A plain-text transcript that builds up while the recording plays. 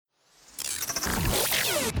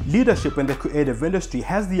Leadership in the creative industry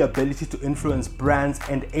has the ability to influence brands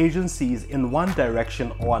and agencies in one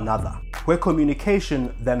direction or another, where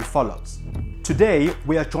communication then follows. Today,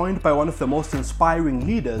 we are joined by one of the most inspiring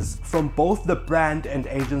leaders from both the brand and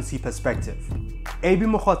agency perspective. Abey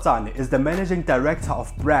Mokgwatsane is the Managing Director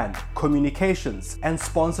of Brand, Communications and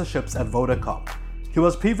Sponsorships at Vodacom. He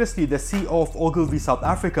was previously the CEO of Ogilvy South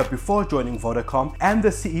Africa before joining Vodacom and the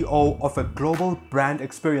CEO of a global brand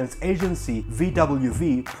experience agency,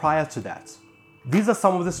 VWV, prior to that. These are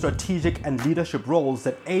some of the strategic and leadership roles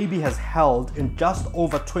that Abey has held in just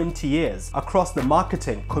over 20 years across the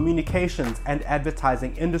marketing, communications, and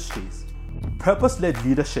advertising industries. Purpose-led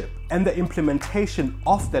leadership and the implementation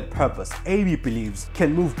of that purpose, Abey believes,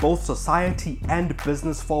 can move both society and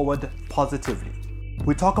business forward positively.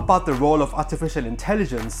 We talk about the role of artificial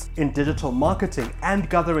intelligence in digital marketing and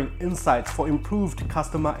gathering insights for improved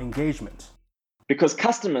customer engagement. Because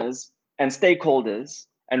customers and stakeholders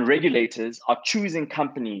and regulators are choosing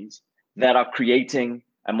companies that are creating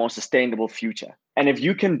a more sustainable future. And if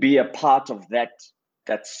you can be a part of that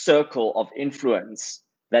circle of influence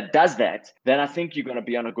that does that, then I think you're going to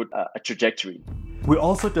be on a good trajectory. We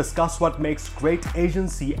also discuss what makes great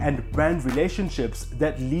agency and brand relationships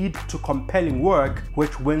that lead to compelling work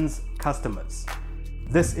which wins customers.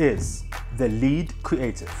 This is The Lead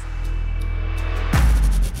Creative.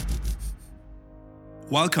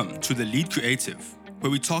 Welcome to The Lead Creative,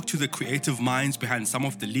 where we talk to the creative minds behind some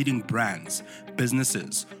of the leading brands,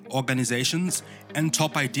 businesses, organizations, and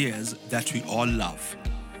top ideas that we all love.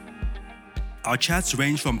 Our chats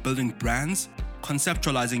range from building brands,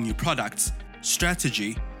 conceptualizing new products,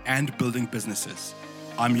 strategy, and building businesses.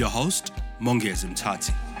 I'm your host,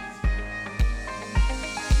 Mongezi.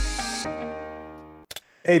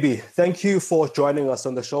 Abey, thank you for joining us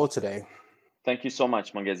on the show today. Thank you so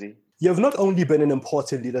much, Mongezi. You have not only been in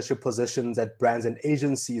important leadership positions at brands and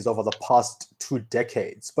agencies over the past 2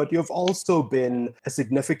 decades, but you've also been a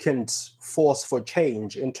significant force for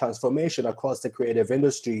change in transformation across the creative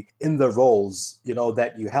industry in the roles,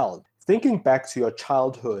 that you held. Thinking back to your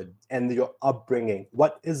childhood and your upbringing,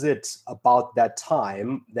 what is it about that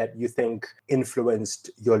time that you think influenced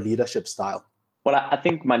your leadership style? Well, I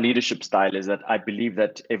think my leadership style is that I believe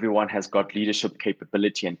that everyone has got leadership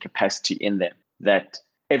capability and capacity in them, that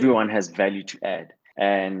everyone has value to add.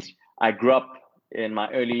 And I grew up in my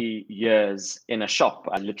early years in a shop.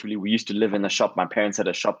 We used to live in a shop. My parents had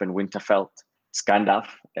a shop in Winterveld, Scandaf,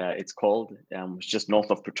 it's called. It's just north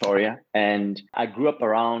of Pretoria. And I grew up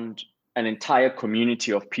around an entire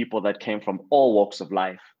community of people that came from all walks of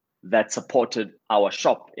life that supported our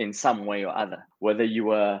shop in some way or other. Whether you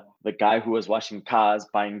were the guy who was washing cars,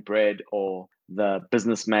 buying bread, or the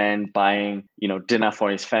businessman buying, dinner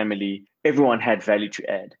for his family, everyone had value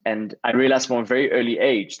to add. And I realized from a very early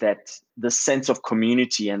age that the sense of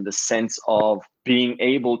community and the sense of being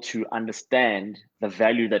able to understand the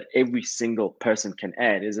value that every single person can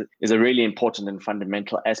add is a really important and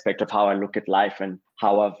fundamental aspect of how I look at life and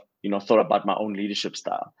how I've thought about my own leadership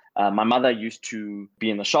style. My mother used to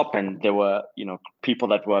be in the shop, and there were, people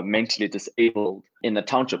that were mentally disabled in the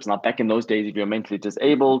townships. Now, back in those days, if you're mentally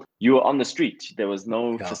disabled, you were on the street. There was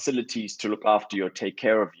no facilities to look after you or take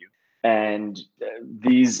care of you. And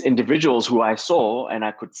these individuals who I saw and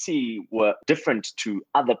I could see were different to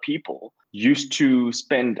other people used to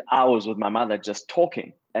spend hours with my mother just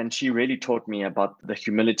talking. And she really taught me about the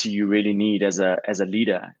humility you really need as a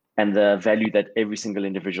leader and the value that every single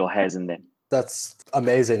individual has in them. That's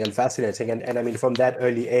amazing and fascinating. And I mean, from that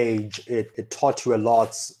early age, it taught you a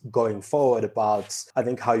lot going forward about, I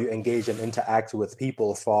think, how you engage and interact with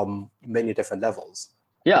people from many different levels.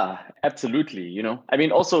 Yeah, absolutely.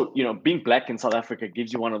 Also, being Black in South Africa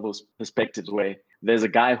gives you one of those perspectives where there's a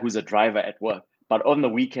guy who's a driver at work, but on the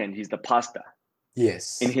weekend, he's the pastor.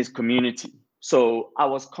 Yes. In his community. So I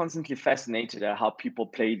was constantly fascinated at how people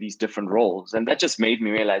play these different roles. And that just made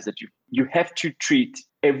me realize that you have to treat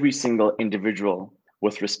every single individual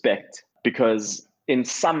with respect, because in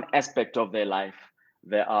some aspect of their life,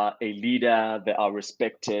 they are a leader, they are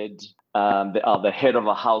respected, they are the head of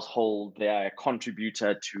a household, they are a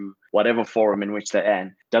contributor to whatever forum in which they're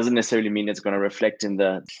in. Doesn't necessarily mean it's going to reflect in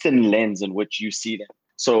the thin lens in which you see them.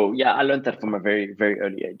 So yeah, I learned that from a very, very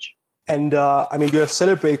early age. And you're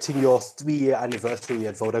celebrating your 3-year anniversary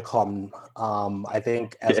at Vodacom, I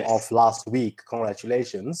think, as of last week.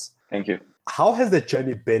 Congratulations. Thank you. How has the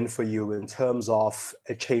journey been for you in terms of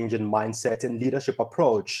a change in mindset and leadership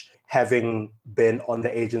approach, having been on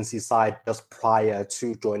the agency side just prior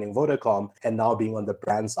to joining Vodacom and now being on the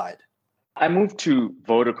brand side? I moved to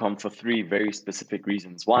Vodacom for 3 very specific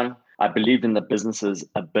reasons. One, I believed in the business's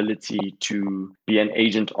ability to be an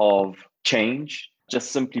agent of change,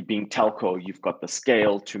 just simply being telco, you've got the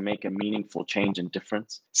scale to make a meaningful change and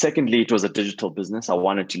difference. Secondly, it was a digital business. I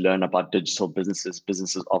wanted to learn about digital businesses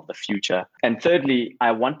of the future. And thirdly,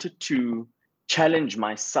 I wanted to challenge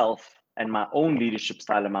myself and my own leadership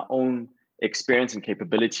style and my own experience and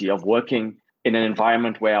capability of working in an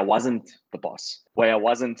environment where I wasn't the boss, where I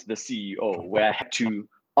wasn't the CEO, where I had to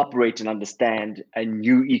operate and understand a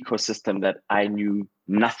new ecosystem that I knew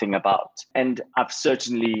nothing about. And I've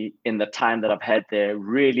certainly, in the time that I've had there,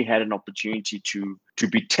 really had an opportunity to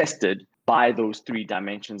be tested by those three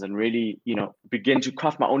dimensions and really, begin to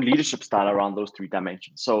craft my own leadership style around those three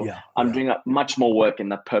dimensions. So I'm doing much more work in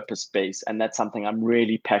the purpose space, and that's something I'm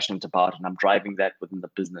really passionate about, and I'm driving that within the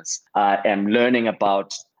business. I am learning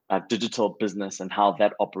about digital business and how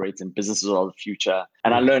that operates in businesses of the future,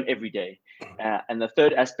 and I learn every day. And the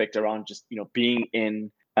third aspect around just being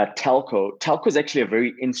in telco is actually a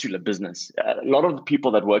very insular business. A lot of the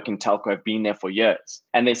people that work in telco have been there for years,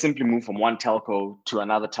 and they simply move from one telco to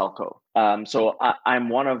another telco. So I'm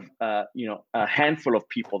one of a handful of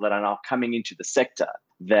people that are now coming into the sector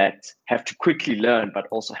that have to quickly learn, but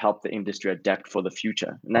also help the industry adapt for the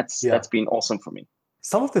future. And that's been awesome for me.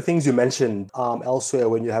 Some of the things you mentioned elsewhere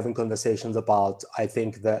when you're having conversations about, I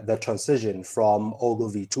think, the transition from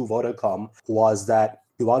Ogilvy to Vodacom was that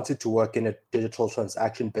you wanted to work in a digital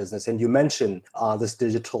transaction business. And you mentioned this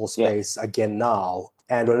digital space again now.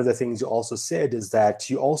 And one of the things you also said is that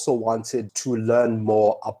you also wanted to learn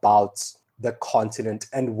more about the continent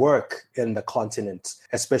and work in the continent,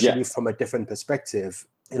 especially from a different perspective.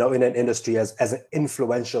 In an industry as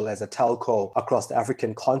influential as a telco across the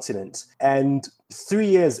African continent. And 3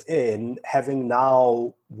 years in, having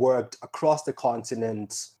now worked across the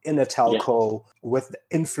continent in a telco with the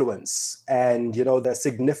influence and, the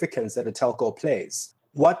significance that a telco plays,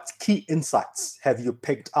 what key insights have you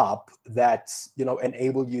picked up that,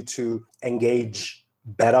 enable you to engage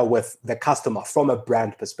better with the customer from a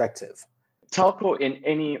brand perspective? Telco in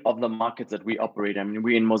any of the markets that we operate, I mean,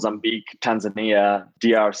 we're in Mozambique, Tanzania,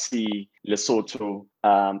 DRC, Lesotho,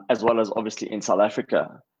 as well as obviously in South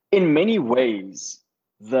Africa. In many ways,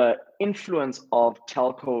 the influence of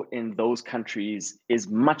telco in those countries is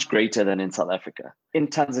much greater than in South Africa. In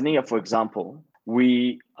Tanzania, for example,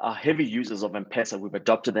 we are heavy users of M-Pesa. We've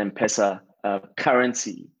adopted the M-Pesa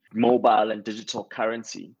currency, mobile and digital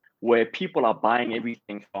currency, where people are buying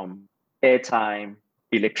everything from airtime,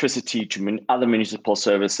 electricity to other municipal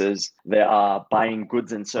services. They are buying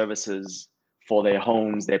goods and services for their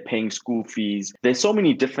homes. They're paying school fees. There's so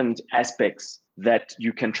many different aspects that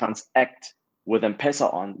you can transact with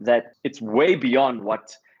M-Pesa on that it's way beyond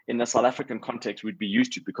what in the South African context we'd be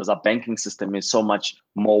used to, because our banking system is so much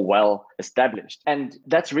more well established. And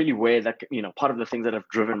that's really where part of the things that have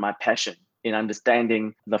driven my passion in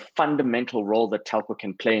understanding the fundamental role that telco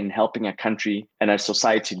can play in helping a country and a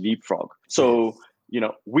society leapfrog. So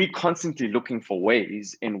we're constantly looking for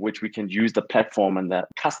ways in which we can use the platform and the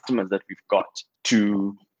customers that we've got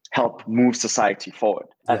to help move society forward.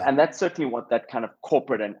 And that's certainly what that kind of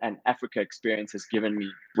corporate and Africa experience has given me,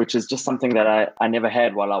 which is just something that I never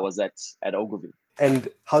had while I was at Ogilvy. And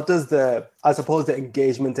how does the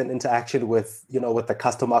engagement and interaction with the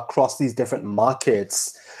customer across these different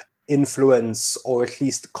markets influence or at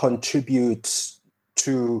least contribute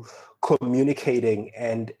to communicating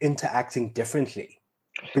and interacting differently?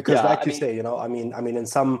 Because in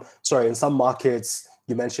some markets,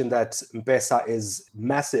 you mentioned that M-Pesa is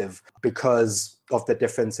massive because of the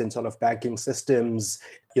difference in sort of banking systems.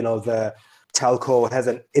 The telco has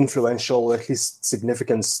an influential, at least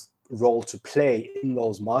significant role to play in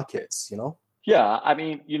those markets, Yeah,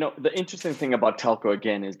 the interesting thing about telco,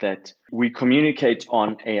 again, is that we communicate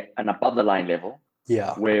on an above the line level.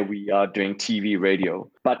 Where we are doing TV, radio,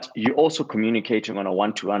 but you're also communicating on a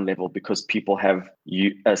one-to-one level because people have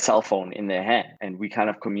a cell phone in their hand and we kind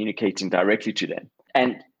of communicating directly to them.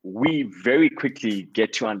 And we very quickly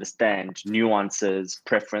get to understand nuances,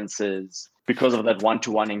 preferences, because of that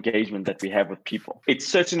one-to-one engagement that we have with people. It's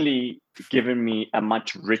certainly given me a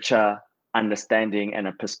much richer understanding and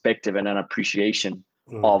a perspective and an appreciation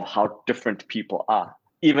of how different people are.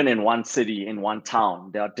 Even in one city, in one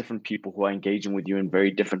town, there are different people who are engaging with you in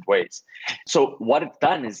very different ways. So what it's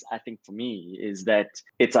done is, I think for me, is that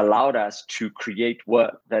it's allowed us to create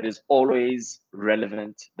work that is always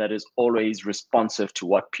relevant, that is always responsive to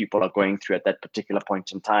what people are going through at that particular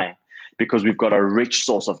point in time, because we've got a rich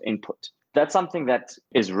source of input. That's something that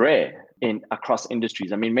is rare across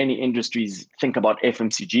industries. I mean, many industries, think about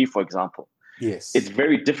FMCG, for example. Yes. It's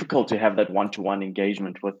very difficult to have that one-to-one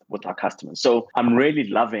engagement with our customers. So I'm really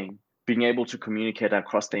loving being able to communicate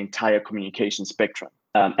across the entire communication spectrum,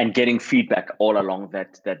 and getting feedback all along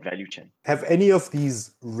that value chain. Have any of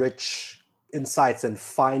these rich insights and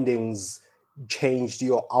findings changed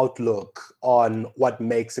your outlook on what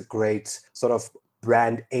makes a great sort of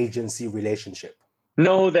brand agency relationship?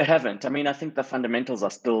 No, they haven't. I mean, I think the fundamentals are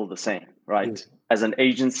still the same, right? Mm. As an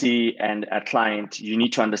agency and a client, you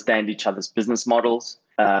need to understand each other's business models.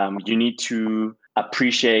 You need to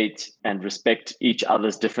appreciate and respect each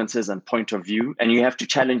other's differences and point of view, and you have to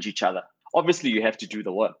challenge each other. Obviously, you have to do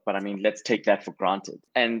the work, but I mean, let's take that for granted.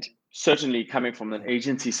 And certainly coming from an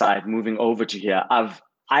agency side, moving over to here,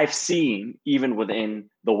 I've seen, even within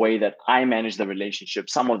the way that I manage the relationship,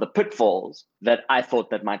 some of the pitfalls that I thought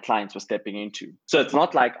that my clients were stepping into. So it's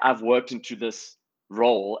not like I've worked into this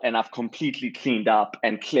role and I've completely cleaned up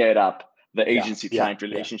and cleared up the agency-client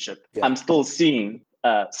relationship. Yeah. I'm still seeing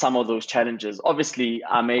some of those challenges. Obviously,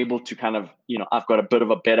 I'm able to kind of, I've got a bit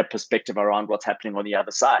of a better perspective around what's happening on the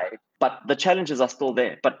other side, but the challenges are still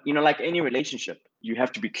there. But, like any relationship, you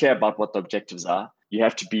have to be clear about what the objectives are. You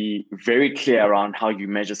have to be very clear around how you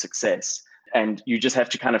measure success. And you just have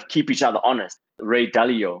to kind of keep each other honest. Ray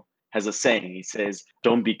Dalio has a saying. He says,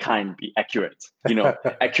 "Don't be kind, be accurate."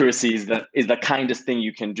 Accuracy is the kindest thing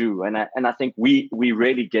you can do. And I think we're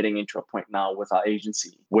really getting into a point now with our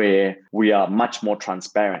agency where we are much more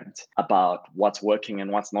transparent about what's working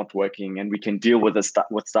and what's not working, and we can deal with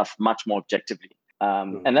stuff much more objectively.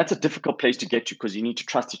 And that's a difficult place to get to because you need to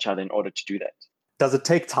trust each other in order to do that. Does it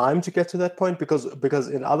take time to get to that point? Because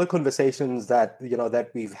in other conversations that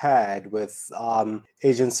we've had with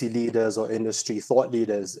agency leaders or industry thought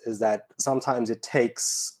leaders, is that sometimes it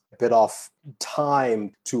takes a bit of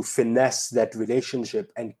time to finesse that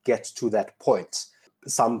relationship and get to that point.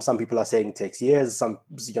 Some people are saying it takes years. Some,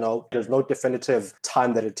 there's no definitive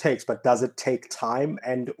time that it takes, but does it take time?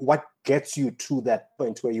 And what gets you to that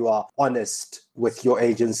point where you are honest with your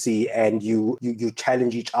agency and you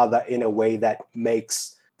challenge each other in a way that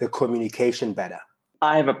makes the communication better?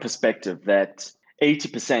 I have a perspective that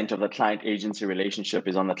 80% of the client agency relationship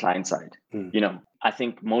is on the client side. I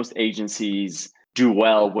think most agencies do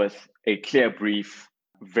well with a clear brief,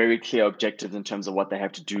 very clear objectives in terms of what they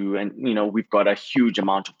have to do. And, we've got a huge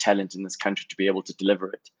amount of talent in this country to be able to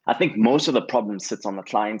deliver it. I think most of the problem sits on the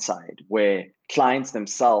client side, where clients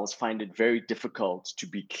themselves find it very difficult to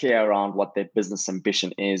be clear around what their business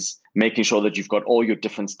ambition is, making sure that you've got all your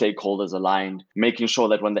different stakeholders aligned, making sure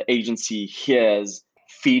that when the agency hears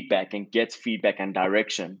feedback and gets feedback and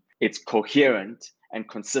direction, it's coherent and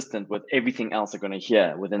consistent with everything else they're going to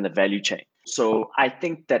hear within the value chain. So I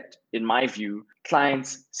think that, in my view,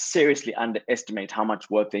 clients seriously underestimate how much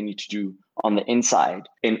work they need to do on the inside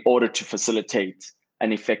in order to facilitate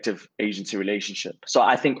an effective agency relationship. So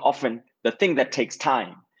I think often the thing that takes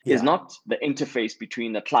time is not the interface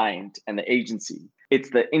between the client and the agency. It's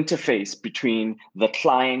the interface between the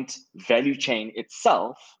client value chain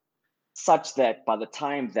itself, such that by the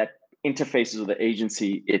time that interfaces with the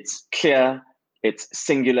agency, it's clear, it's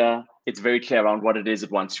singular, it's very clear around what it is it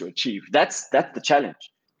wants to achieve. That's the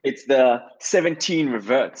challenge. It's the 17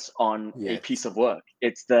 reverts on a piece of work.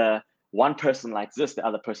 It's the one person likes this, the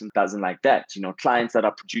other person doesn't like that. Clients that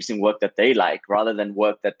are producing work that they like rather than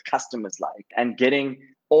work that customers like, and getting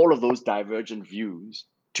all of those divergent views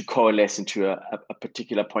to coalesce into a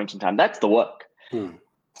particular point in time. That's the work.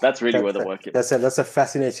 That's really where the work is. That's a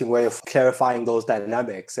fascinating way of clarifying those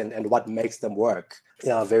dynamics and what makes them work.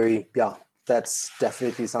 That's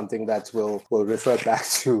definitely something that we'll refer back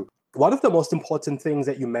to. One of the most important things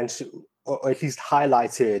that you mentioned, or at least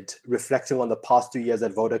highlighted, reflecting on the past 2 years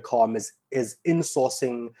at Vodacom, is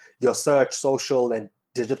insourcing your search, social, and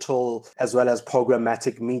digital, as well as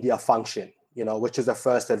programmatic media function, which is the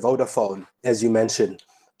first at Vodafone, as you mentioned.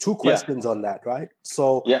 Two questions on that, right?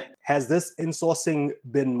 So has this insourcing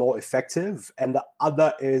been more effective? And the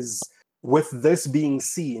other is, with this being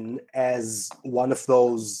seen as one of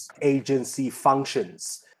those agency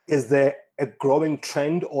functions, is there a growing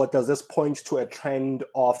trend, or does this point to a trend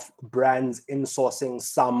of brands insourcing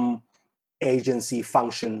some agency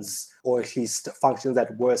functions, or at least functions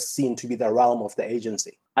that were seen to be the realm of the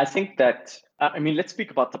agency? I think that, let's speak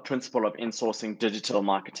about the principle of insourcing digital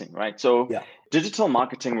marketing, right? So digital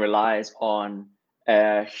marketing relies on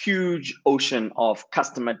a huge ocean of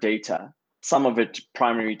customer data, some of it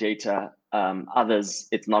primary data, others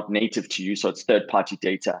it's not native to you, so it's third-party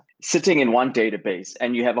data, sitting in one database,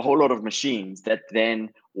 and you have a whole lot of machines that then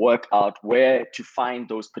work out where to find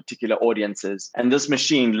those particular audiences, and this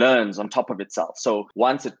machine learns on top of itself. So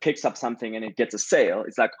once it picks up something and it gets a sale,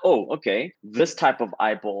 it's like, oh, okay, this type of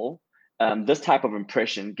eyeball this type of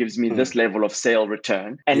impression gives me this level of sale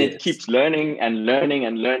return. And it Yes. keeps learning and learning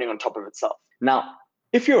and learning on top of itself. Now,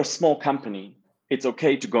 if you're a small company, it's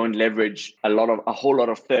okay to go and leverage a whole lot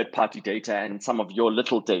of third-party data and some of your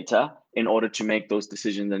little data in order to make those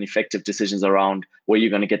decisions and effective decisions around where you're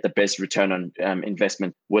going to get the best return on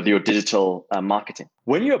investment with your digital marketing.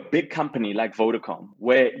 When you're a big company like Vodacom,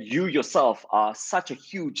 where you yourself are such a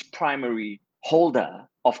huge primary holder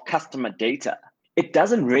of customer data, it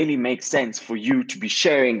doesn't really make sense for you to be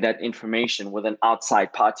sharing that information with an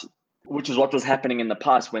outside party, which is what was happening in the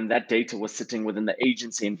past when that data was sitting within the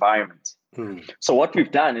agency environment. So what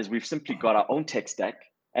we've done is we've simply got our own tech stack,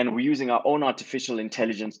 and we're using our own artificial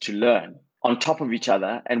intelligence to learn on top of each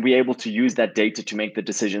other. And we're able to use that data to make the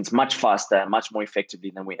decisions much faster and much more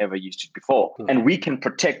effectively than we ever used to before. And we can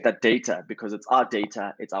protect that data because it's our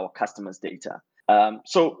data, it's our customers' data.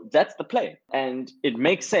 So that's the play. And it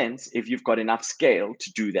makes sense if you've got enough scale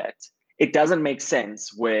to do that. It doesn't make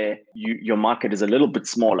sense where your market is a little bit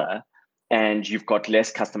smaller and you've got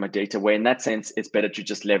less customer data, where in that sense, it's better to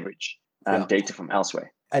just leverage data from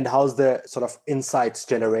elsewhere. And how's the sort of insights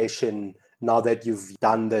generation now that you've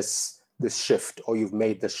done this shift, or you've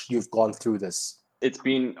gone through this? It's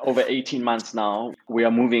been over 18 months now. We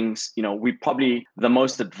are moving, we're probably the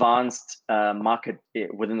most advanced market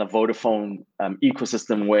within the Vodafone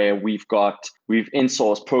ecosystem, where we've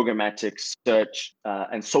insourced programmatic search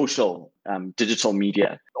and social digital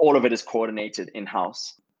media. All of it is coordinated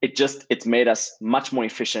in-house. It's made us much more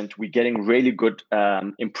efficient. We're getting really good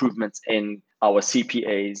improvements in our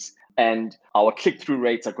CPAs, and our click-through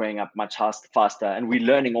rates are going up much faster, and we're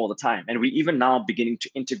learning all the time. And we're even now beginning to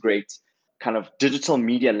integrate kind of digital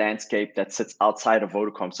media landscape that sits outside of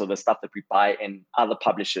Vodacom. So the stuff that we buy in other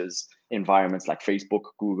publishers' environments like Facebook,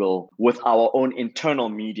 Google, with our own internal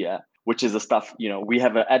media, which is the stuff, we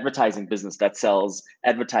have an advertising business that sells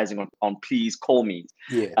advertising on Please Call Me.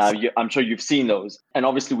 Yes. I'm sure you've seen those. And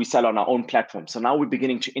obviously we sell on our own platform. So now we're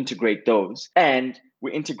beginning to integrate those, and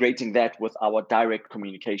we're integrating that with our direct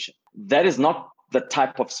communication. That is not the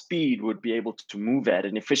type of speed we'd be able to move at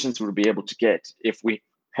and efficiency we'd be able to get if we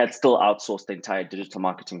had still outsourced the entire digital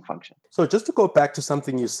marketing function. So just to go back to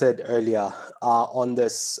something you said earlier on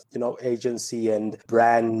this, agency and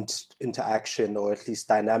brand interaction, or at least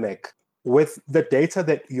dynamic, with the data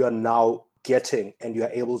that you are now getting and you're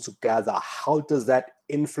able to gather, how does that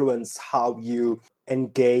influence how you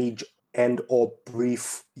engage and or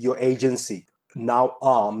brief your agency, now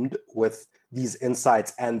armed with these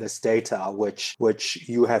insights and this data, which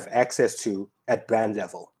you have access to at brand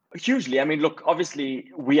level? Hugely. I mean, look,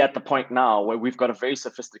 obviously we're at the point now where we've got a very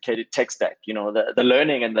sophisticated tech stack. The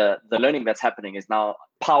learning and the learning that's happening is now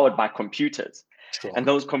powered by computers. Sure. And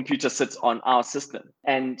those computers sit on our system.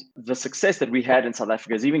 And the success that we had in South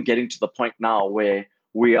Africa is even getting to the point now where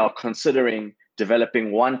we are considering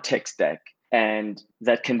developing one tech stack, and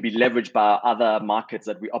that can be leveraged by other markets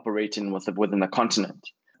that we operate in within the continent.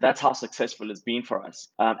 That's how successful it's been for us.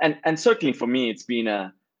 And certainly for me, it's been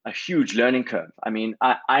a huge learning curve. I mean,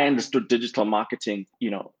 I understood digital marketing,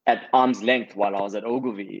 at arm's length while I was at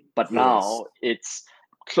Ogilvy, but now it's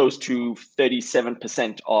close to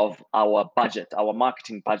 37% of our budget, our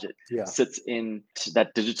marketing budget, sits in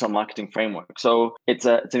that digital marketing framework. So it's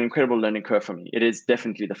an incredible learning curve for me. It is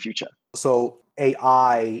definitely the future. So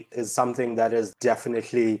AI is something that is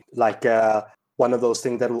definitely like one of those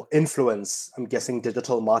things that will influence, I'm guessing,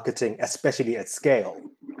 digital marketing, especially at scale,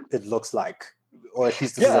 it looks like. Or at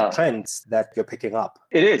least this is a trend that you're picking up.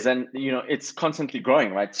 It is. And, it's constantly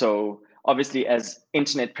growing, right? So obviously, as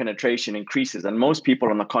internet penetration increases, and most people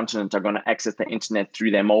on the continent are going to access the internet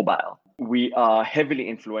through their mobile, we are heavily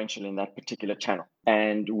influential in that particular channel.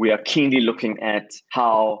 And we are keenly looking at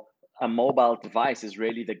how a mobile device is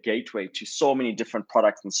really the gateway to so many different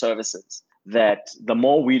products and services, that the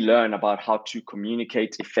more we learn about how to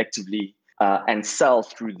communicate effectively and sell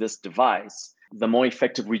through this device, the more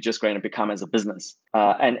effective we're just going to become as a business.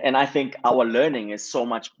 And I think our learning is so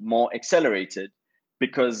much more accelerated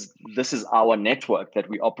because this is our network that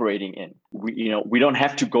we're operating in. We don't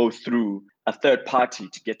have to go through a third party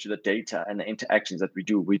to get to the data and the interactions that we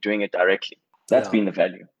do. We're doing it directly. That's been the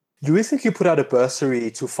value. You recently put out a bursary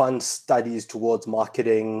to fund studies towards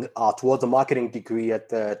marketing, towards a marketing degree at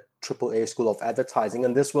the AAA School of Advertising.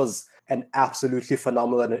 And this was an absolutely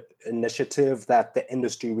phenomenal initiative that the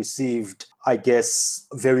industry received, I guess,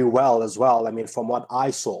 very well as well. I mean, from what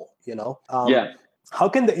I saw, How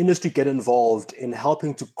can the industry get involved in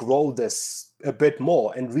helping to grow this a bit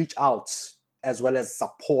more and reach out as well as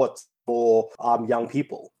support for young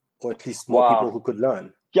people, or at least more people who could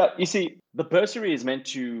learn? Yeah, you see, the bursary is meant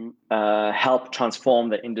to help transform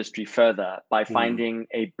the industry further by finding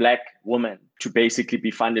a Black woman to basically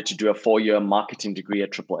be funded to do a 4-year marketing degree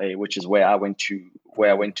at AAA, which is where I went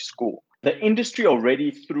to school. The industry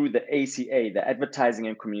already, through the ACA, the Advertising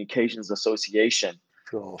and Communications Association,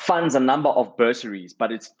 funds a number of bursaries,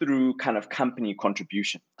 but it's through kind of company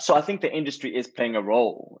contribution. So I think the industry is playing a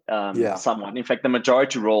role somewhat. In fact, the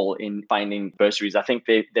majority role in finding bursaries. I think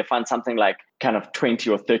they fund something like kind of 20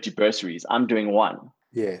 or 30 bursaries. I'm doing one.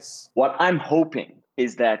 Yes. What I'm hoping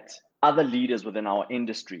is that other leaders within our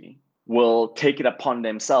industry will take it upon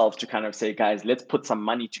themselves to kind of say, guys, let's put some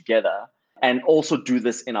money together and also do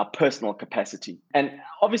this in our personal capacity. And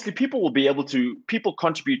obviously people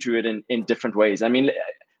contribute to it in different ways. I mean,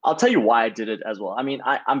 I'll tell you why I did it as well. I mean,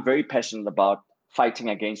 I'm very passionate about fighting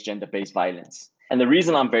against gender-based violence. And the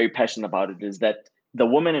reason I'm very passionate about it is that the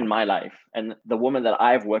women in my life and the women that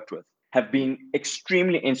I've worked with have been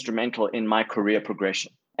extremely instrumental in my career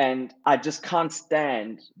progression. And I just can't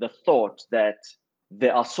stand the thought that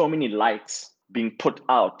there are so many lights being put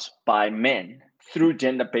out by men through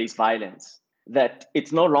gender-based violence that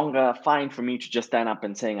it's no longer fine for me to just stand up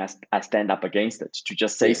and saying I stand up against it, to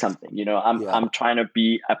just say something. I'm trying to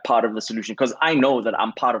be a part of the solution because I know that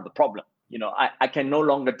I'm part of the problem. I can no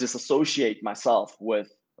longer disassociate myself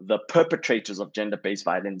with the perpetrators of gender-based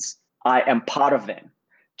violence. I am part of them.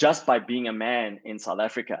 Just by being a man in South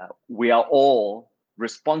Africa, we are all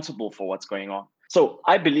responsible for what's going on. So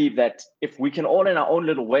I believe that if we can all in our own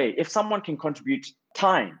little way, if someone can contribute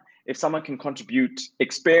time, if someone can contribute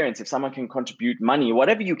experience, if someone can contribute money,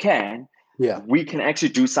 whatever you can, we can actually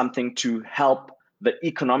do something to help the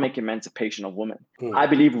economic emancipation of women. I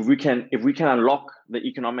believe if we can unlock the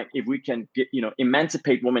economic, if we can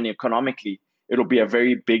emancipate women economically, it'll be a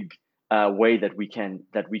very big way that we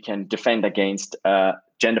can defend against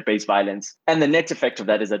gender-based violence. And the net effect of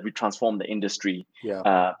that is that we transform the industry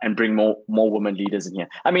and bring more women leaders in here.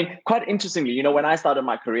 I mean, quite interestingly, when I started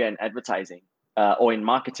my career in advertising, or in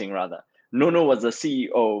marketing rather, Nuno was the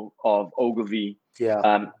CEO of Ogilvy,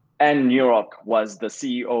 and New York was the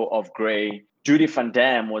CEO of Grey. Judy Van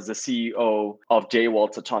Dam was the CEO of J.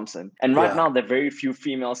 Walter Thompson. And right now, there are very few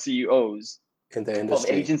female CEOs in the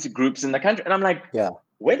industry of agency groups in the country. And I'm like,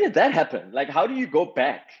 where did that happen? Like, how do you go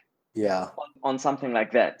back on something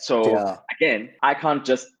like that? So again, I can't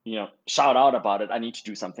just, shout out about it. I need to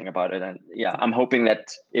do something about it. And I'm hoping that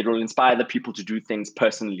it will inspire the people to do things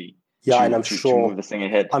personally. And I'm sure to move this thing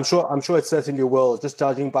ahead. I'm sure it certainly will. Just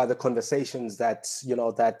judging by the conversations that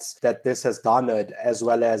that this has garnered, as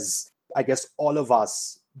well as I guess all of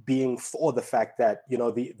us being for the fact that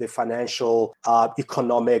the financial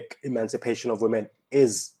economic emancipation of women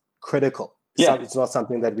is critical. So it's not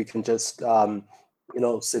something that we can just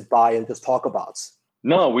sit by and just talk about.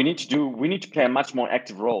 No, we need to play a much more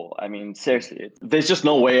active role. I mean, seriously, there's just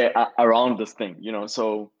no way around this thing,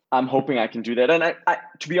 so I'm hoping I can do that. And I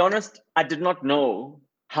to be honest, I did not know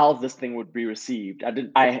how this thing would be received.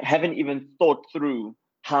 I haven't even thought through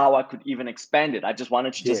how I could even expand it. I just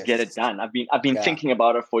wanted to just get it done. I've been thinking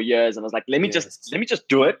about it for years, and I was like, let me just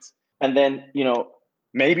do it. And then,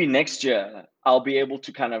 maybe next year I'll be able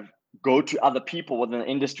to kind of go to other people within the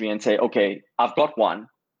industry and say, okay, I've got one.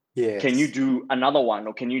 Can you do another one,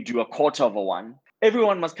 or can you do a quarter of a one?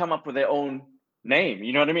 Everyone must come up with their own name.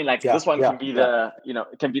 You know what I mean? Like this one can be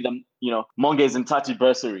it can be the, Monges and Tati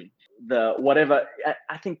bursary, the whatever.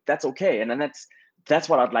 I think that's okay. And then that's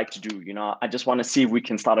what I'd like to do. I just want to see if we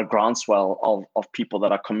can start a groundswell of people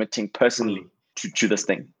that are committing personally to this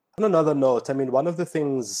thing. On another note, I mean, one of the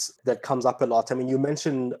things that comes up a lot, I mean, you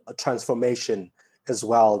mentioned a transformation as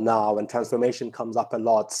well now, and transformation comes up a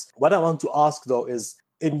lot. What I want to ask though is,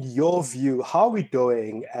 in your view, how are we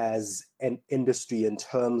doing as an industry in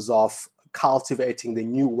terms of cultivating the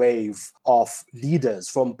new wave of leaders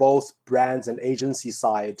from both brands and agency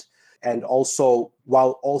side, and also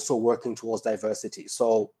while also working towards diversity?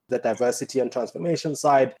 So the diversity and transformation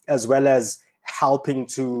side, as well as helping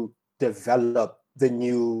to develop the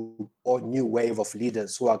new wave of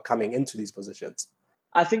leaders who are coming into these positions.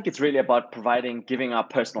 I think it's really about giving our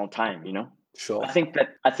personal time, Sure. I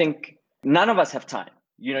think none of us have time.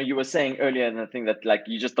 You were saying earlier in the thing that like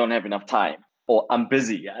you just don't have enough time, or I'm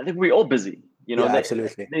busy. I think we're all busy.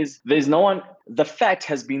 Absolutely. There's no one. The fat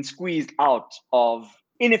has been squeezed out of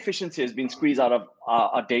inefficiency, has been squeezed out of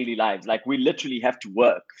our daily lives. Like we literally have to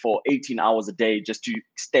work for 18 hours a day just to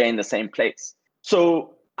stay in the same place.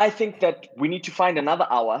 So I think that we need to find another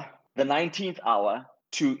hour, the 19th hour,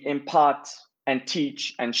 to impart and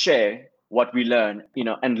teach and share what we learn,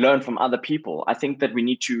 and learn from other people. I think that we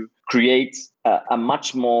need to create a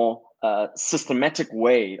much more systematic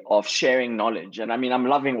way of sharing knowledge. And I mean, I'm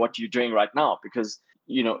loving what you're doing right now because,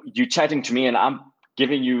 you're chatting to me and I'm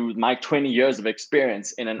giving you my 20 years of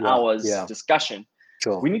experience in an hour's discussion.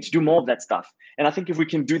 Sure. We need to do more of that stuff. And I think if we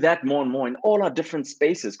can do that more and more in all our different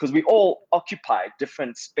spaces, because we all occupy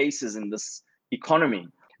different spaces in this economy,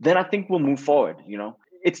 then I think we'll move forward.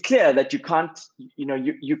 It's clear that you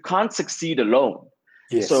can't succeed alone.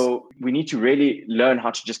 Yes. So we need to really learn how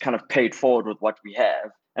to just kind of pay it forward with what we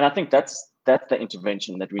have. And I think that's the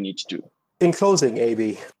intervention that we need to do. In closing,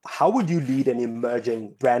 Abey, how would you lead an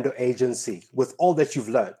emerging brand or agency with all that you've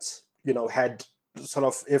learned?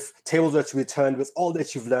 If tables were to be turned with all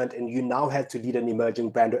that you've learned and you now had to lead an emerging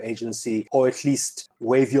brand or agency, or at least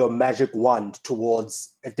wave your magic wand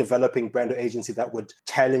towards a developing brand or agency that would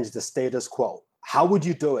challenge the status quo, how would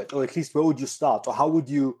you do it? Or at least where would you start? Or how would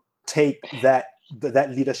you take that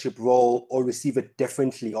leadership role or receive it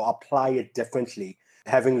differently or apply it differently,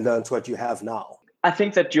 having learned what you have now? I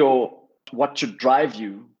think that what should drive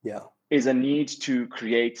you is a need to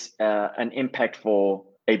create an impact for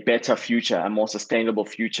a better future, a more sustainable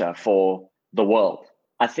future for the world.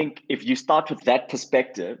 I think if you start with that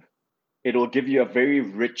perspective, it will give you a very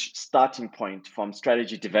rich starting point from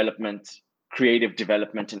strategy development, creative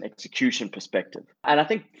development, and execution perspective. And I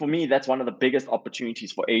think for me, that's one of the biggest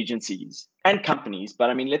opportunities for agencies and companies.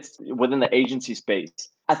 But I mean, within the agency space,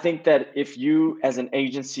 I think that if you as an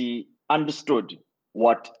agency understood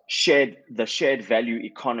what the shared value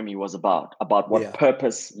economy was about what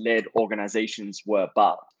purpose-led organizations were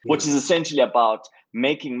about, which is essentially about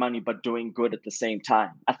making money but doing good at the same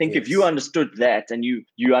time. I think if you understood that and you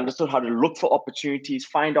understood how to look for opportunities,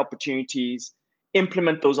 find opportunities,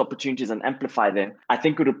 implement those opportunities and amplify them, I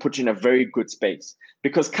think it would put you in a very good space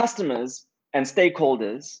because customers and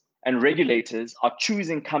stakeholders and regulators are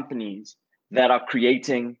choosing companies that are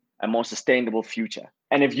creating a more sustainable future.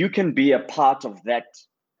 And if you can be a part of that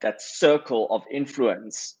circle of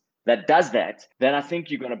influence that does that, then I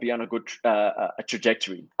think you're going to be on a good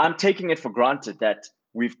trajectory. I'm taking it for granted that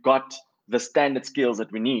we've got the standard skills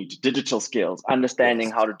that we need, digital skills,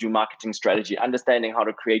 understanding how to do marketing strategy, understanding how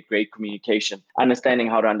to create great communication, understanding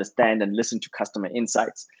how to understand and listen to customer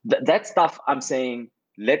insights. That stuff I'm saying,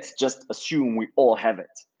 let's just assume we all have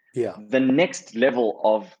it. Yeah. The next level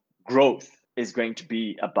of growth is going to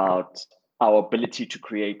be about our ability to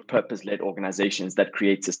create purpose-led organizations that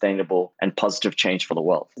create sustainable and positive change for the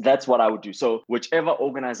world. That's what I would do. So whichever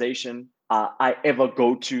organization I ever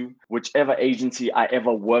go to, whichever agency I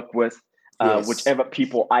ever work with, whichever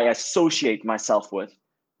people I associate myself with,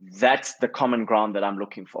 that's the common ground that I'm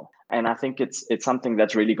looking for. And I think it's something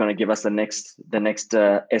that's really going to give us the next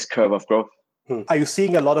S-curve of growth. Are you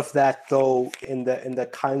seeing a lot of that though in the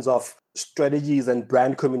kinds of strategies and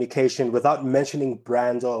brand communication, without mentioning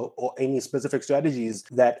brands or any specific strategies,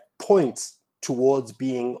 that points towards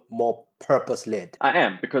being more purpose-led? I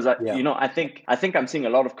am, because I think I'm seeing a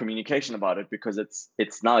lot of communication about it because it's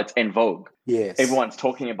in vogue. Yes. Everyone's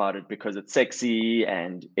talking about it because it's sexy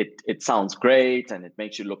and it sounds great and it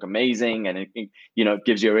makes you look amazing and it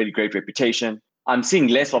gives you a really great reputation. I'm seeing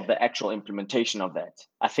less of the actual implementation of that.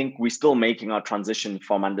 I think we're still making our transition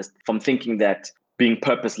from thinking that being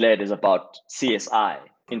purpose-led is about CSI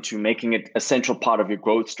into making it a central part of your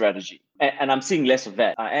growth strategy. And I'm seeing less of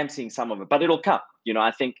that. I am seeing some of it, but it'll come.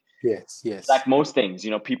 I think yes, like most things,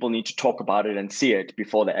 people need to talk about it and see it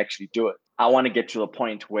before they actually do it. I want to get to the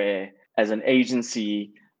point where as an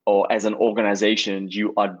agency or as an organization,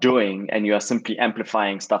 you are doing and you are simply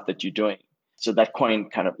amplifying stuff that you're doing. So that coin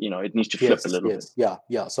kind of, it needs to flip a little bit. Yeah.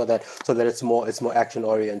 So that it's more action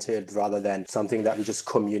oriented rather than something that we just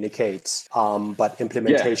communicate. But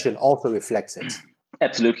implementation also reflects it.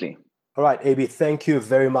 Absolutely. All right, Abey, thank you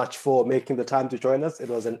very much for making the time to join us. It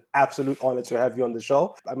was an absolute honor to have you on the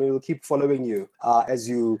show. I mean, we'll keep following you as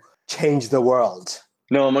you change the world.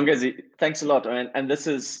 No, Mongezi, thanks a lot. And this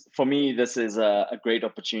is a great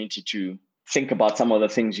opportunity to think about some of the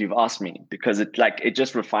things you've asked me, because it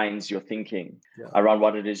just refines your thinking around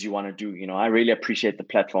what it is you want to do. I really appreciate the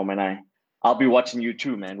platform, and I'll be watching you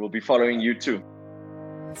too, man. We'll be following you too.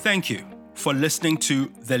 Thank you for listening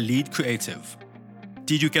to The Lead Creative.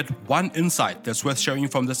 Did you get one insight that's worth sharing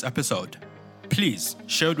from this episode? Please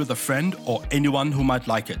share it with a friend or anyone who might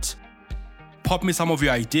like it. Pop me some of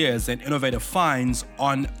your ideas and innovative finds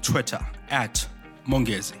on Twitter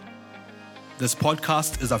 @Mongezi. This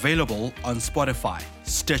podcast is available on Spotify,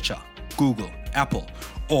 Stitcher, Google, Apple,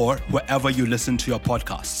 or wherever you listen to your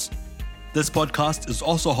podcasts. This podcast is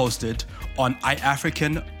also hosted on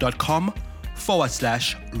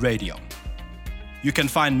iafrican.com/radio. You can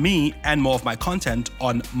find me and more of my content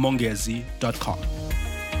on mongezi.com.